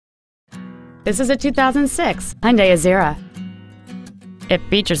This is a 2006 Hyundai Azera. It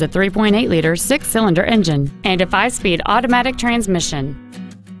features a 3.8-liter six-cylinder engine and a 5-speed automatic transmission.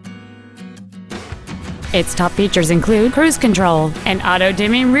 Its top features include cruise control, an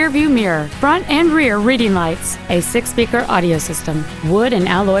auto-dimming rear-view mirror, front and rear reading lights, a 6-speaker audio system, wood and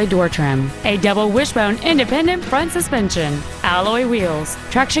alloy door trim, a double wishbone independent front suspension, alloy wheels,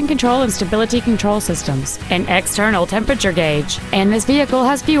 traction control and stability control systems, an external temperature gauge, and this vehicle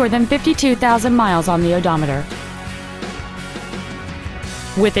has fewer than 52,000 miles on the odometer.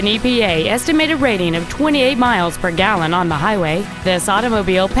 With an EPA estimated rating of 28 miles per gallon on the highway, this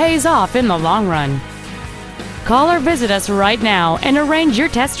automobile pays off in the long run. Call or visit us right now and arrange your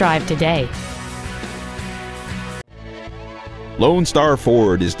test drive today. Lone Star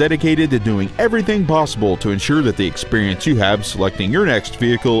Ford is dedicated to doing everything possible to ensure that the experience you have selecting your next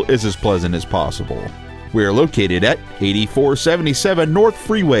vehicle is as pleasant as possible. We are located at 8477 North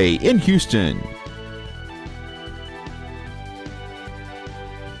Freeway in Houston.